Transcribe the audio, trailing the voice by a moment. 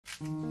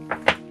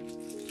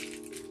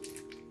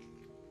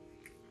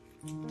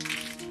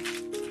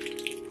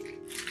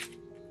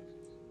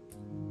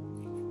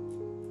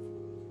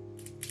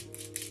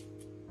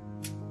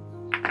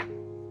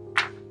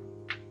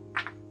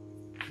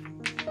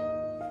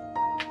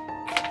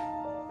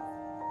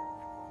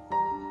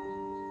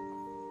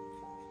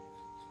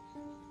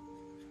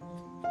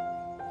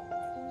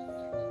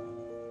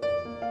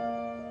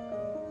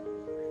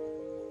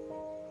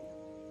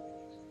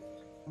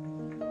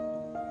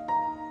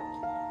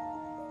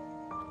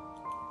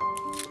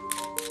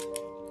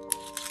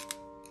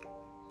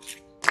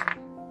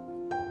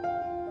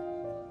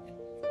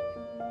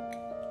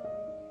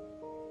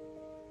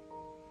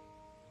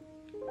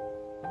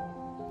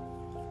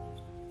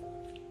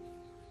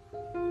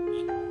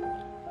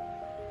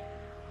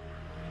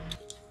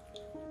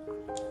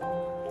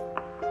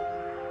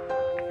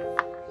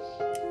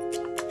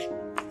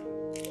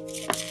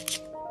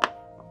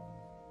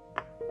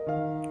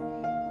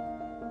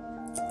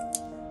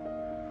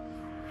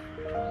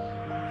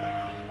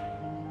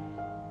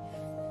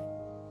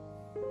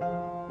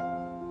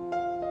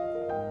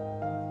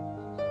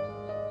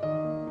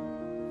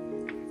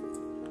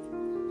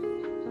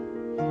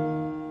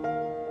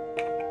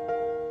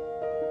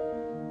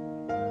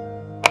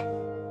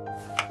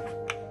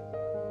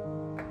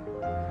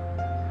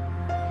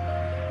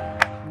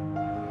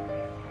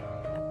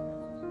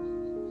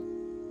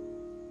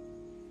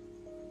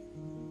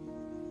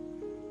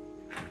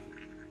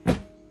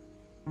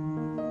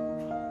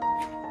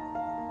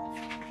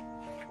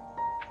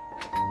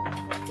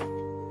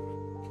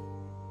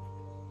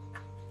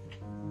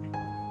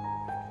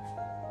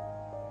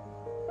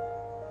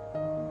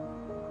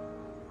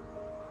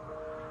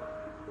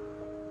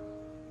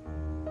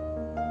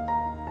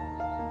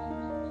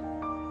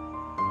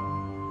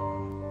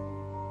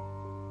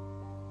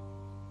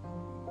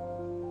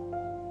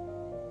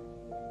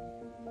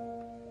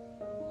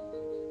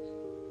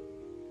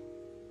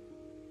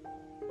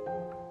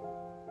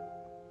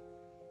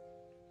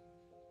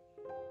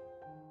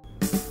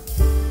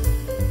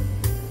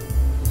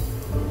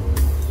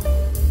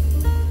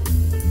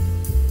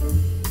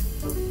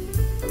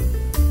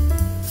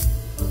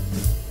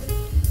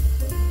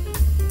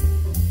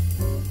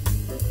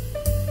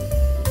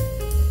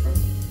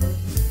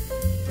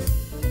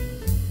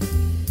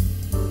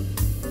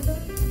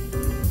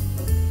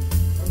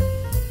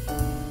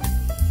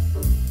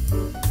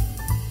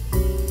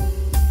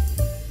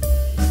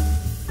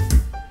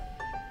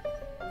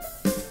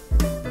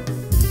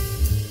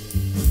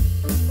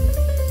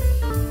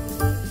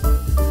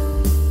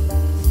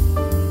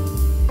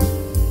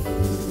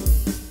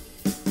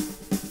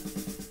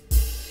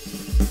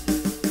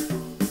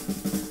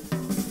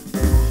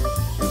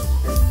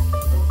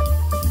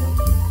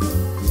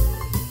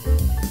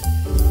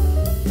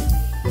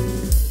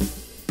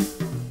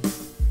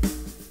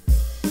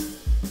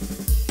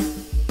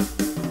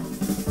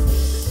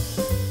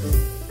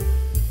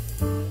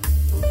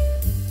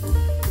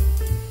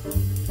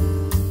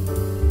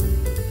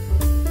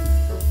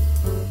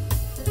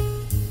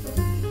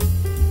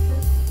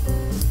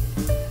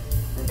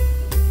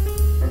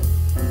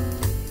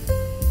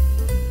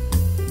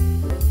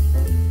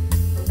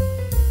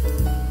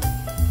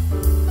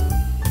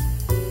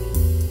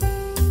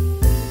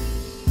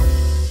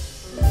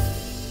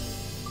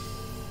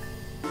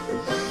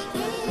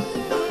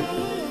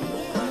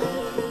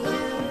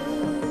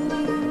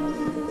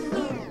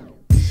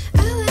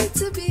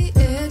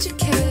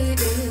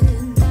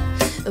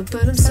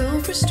but I'm so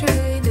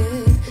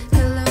frustrated.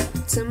 Hello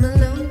to my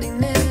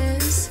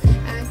loneliness.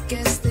 I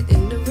guess that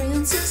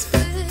ignorance is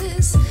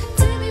bliss.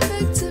 Take me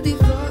back to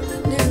before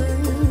the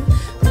noon.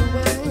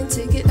 Rewind,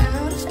 take it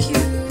out of cue.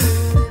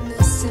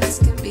 Innocence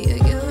can be a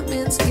young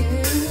man's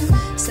game.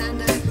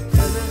 Signed up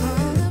for the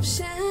hall of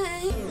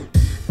shame.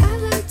 I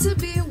like to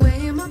be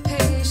away in my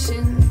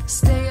patience.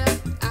 Stay up,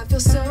 I feel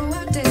so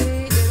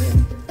outdated.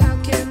 How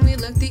can we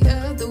look the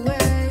other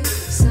way?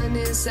 Sun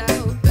is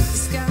out, but the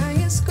sky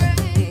is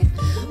gray.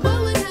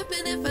 What would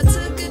happen if I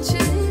took a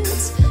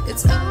chance?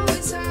 It's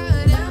always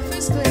hard at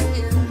first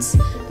glance.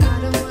 I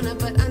don't wanna,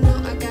 but I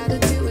know I gotta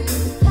do it.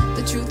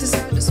 The truth is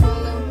hard to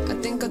swallow, I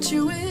think I'll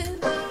chew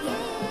it.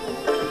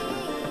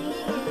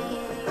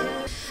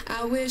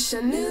 I wish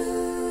I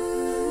knew